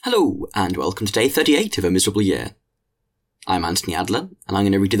Hello, and welcome to day 38 of A Miserable Year. I'm Anthony Adler, and I'm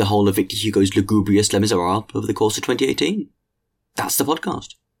going to read you the whole of Victor Hugo's lugubrious Les Miserables over the course of 2018. That's the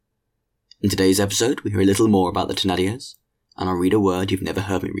podcast. In today's episode, we hear a little more about the Thénardiers, and I'll read a word you've never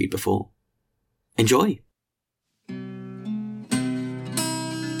heard me read before. Enjoy!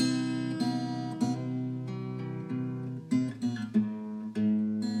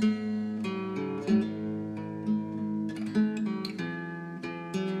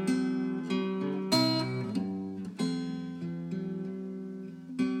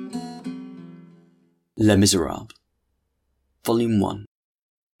 Les Miserables, Volume 1,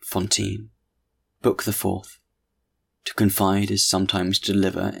 Fantine, Book the 4th. To confide is sometimes to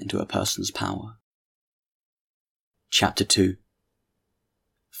deliver into a person's power. Chapter 2.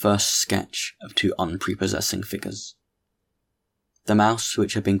 First sketch of two unprepossessing figures. The mouse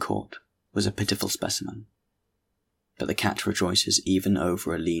which had been caught was a pitiful specimen, but the cat rejoices even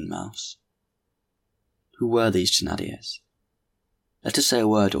over a lean mouse. Who were these Thénardiers? Let us say a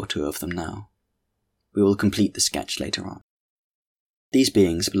word or two of them now. We will complete the sketch later on. These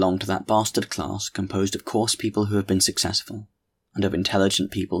beings belong to that bastard class composed of coarse people who have been successful, and of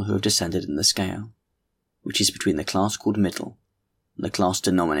intelligent people who have descended in the scale, which is between the class called middle and the class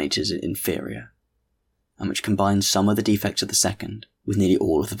denominated inferior, and which combines some of the defects of the second with nearly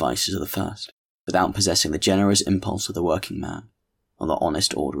all of the vices of the first, without possessing the generous impulse of the working man or the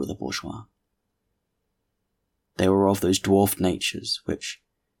honest order of the bourgeois. They were of those dwarfed natures which,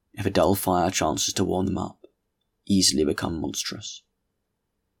 if a dull fire chances to warm them up, easily become monstrous.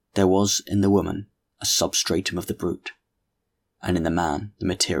 There was in the woman a substratum of the brute, and in the man the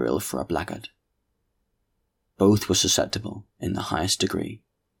material for a blackguard. Both were susceptible, in the highest degree,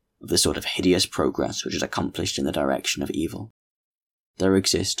 of the sort of hideous progress which is accomplished in the direction of evil. There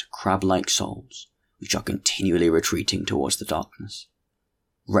exist crab-like souls which are continually retreating towards the darkness,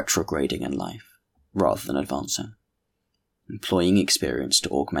 retrograding in life rather than advancing, employing experience to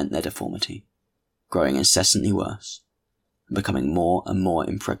augment their deformity, growing incessantly worse, and becoming more and more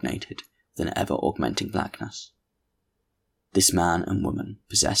impregnated with an ever-augmenting blackness. This man and woman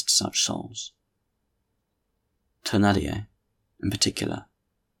possessed such souls. Thénardier, in particular,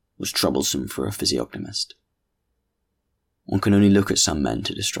 was troublesome for a physiognomist. One can only look at some men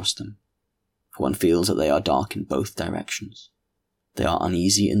to distrust them, for one feels that they are dark in both directions. They are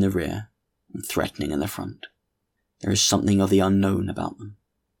uneasy in the rear and threatening in the front. There is something of the unknown about them.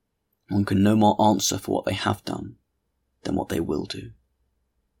 One can no more answer for what they have done than what they will do.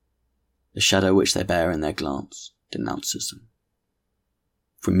 The shadow which they bear in their glance denounces them.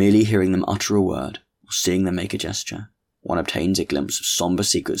 From merely hearing them utter a word or seeing them make a gesture, one obtains a glimpse of sombre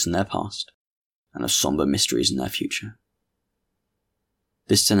secrets in their past and of sombre mysteries in their future.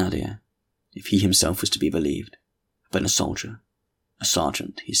 This Thénardier, if he himself was to be believed, had been a soldier, a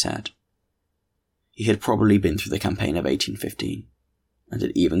sergeant, he said. He had probably been through the campaign of 1815, and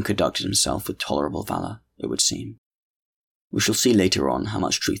had even conducted himself with tolerable valour, it would seem. We shall see later on how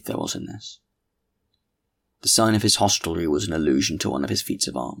much truth there was in this. The sign of his hostelry was an allusion to one of his feats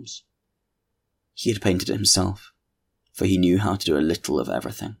of arms. He had painted it himself, for he knew how to do a little of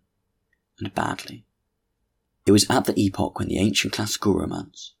everything, and badly. It was at the epoch when the ancient classical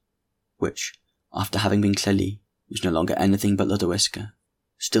romance, which, after having been Clélie, was no longer anything but Lodoiska,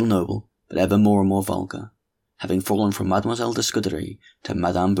 still noble, but ever more and more vulgar, having fallen from Mademoiselle de Scudéry to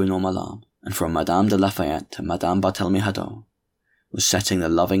Madame Brunon Malard, and from Madame de Lafayette to Madame Barthélemy Hadot, was setting the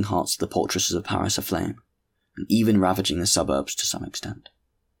loving hearts of the portresses of Paris aflame, and even ravaging the suburbs to some extent.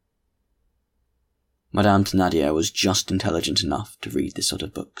 Madame Thénardier was just intelligent enough to read this sort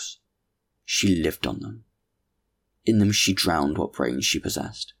of books. She lived on them. In them she drowned what brains she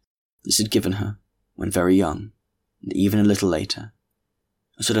possessed. This had given her, when very young, and even a little later,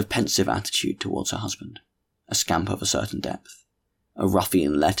 a sort of pensive attitude towards her husband, a scamp of a certain depth, a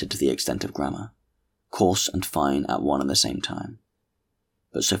ruffian lettered to the extent of grammar, coarse and fine at one and the same time,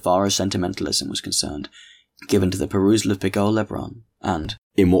 but so far as sentimentalism was concerned, given to the perusal of Pigault Lebrun, and,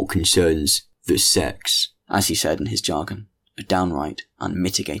 in what concerns the sex, as he said in his jargon, a downright,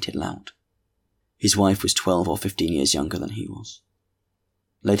 unmitigated lout. His wife was 12 or 15 years younger than he was.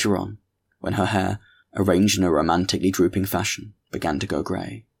 Later on, when her hair, arranged in a romantically drooping fashion, began to go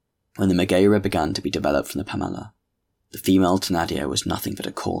grey, when the Megaera began to be developed from the Pamela, the female Thénardier was nothing but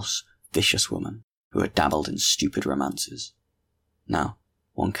a coarse, vicious woman who had dabbled in stupid romances. Now,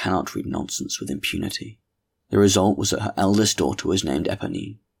 one cannot read nonsense with impunity. The result was that her eldest daughter was named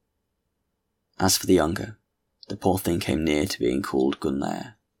Éponine. As for the younger, the poor thing came near to being called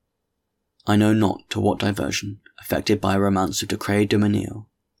Gunlair. I know not to what diversion, affected by a romance of Decret de Menil,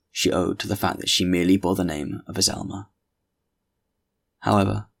 she owed to the fact that she merely bore the name of Azelma.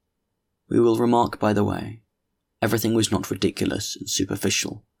 However, We will remark, by the way, everything was not ridiculous and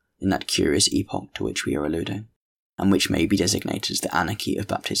superficial in that curious epoch to which we are alluding, and which may be designated as the anarchy of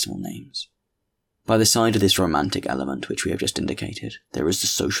baptismal names. By the side of this romantic element which we have just indicated, there is the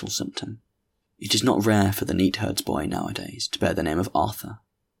social symptom. It is not rare for the neatherds boy nowadays to bear the name of Arthur,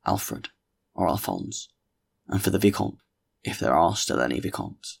 Alfred, or Alphonse, and for the Vicomte, if there are still any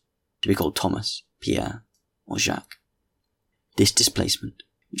Vicomtes, to be called Thomas, Pierre, or Jacques. This displacement,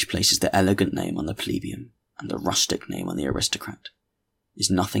 which places the elegant name on the plebeian and the rustic name on the aristocrat,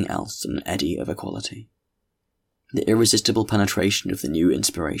 is nothing else than an eddy of equality. The irresistible penetration of the new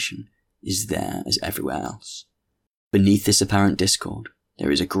inspiration is there as everywhere else. Beneath this apparent discord,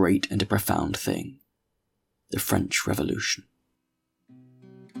 there is a great and a profound thing: the French Revolution.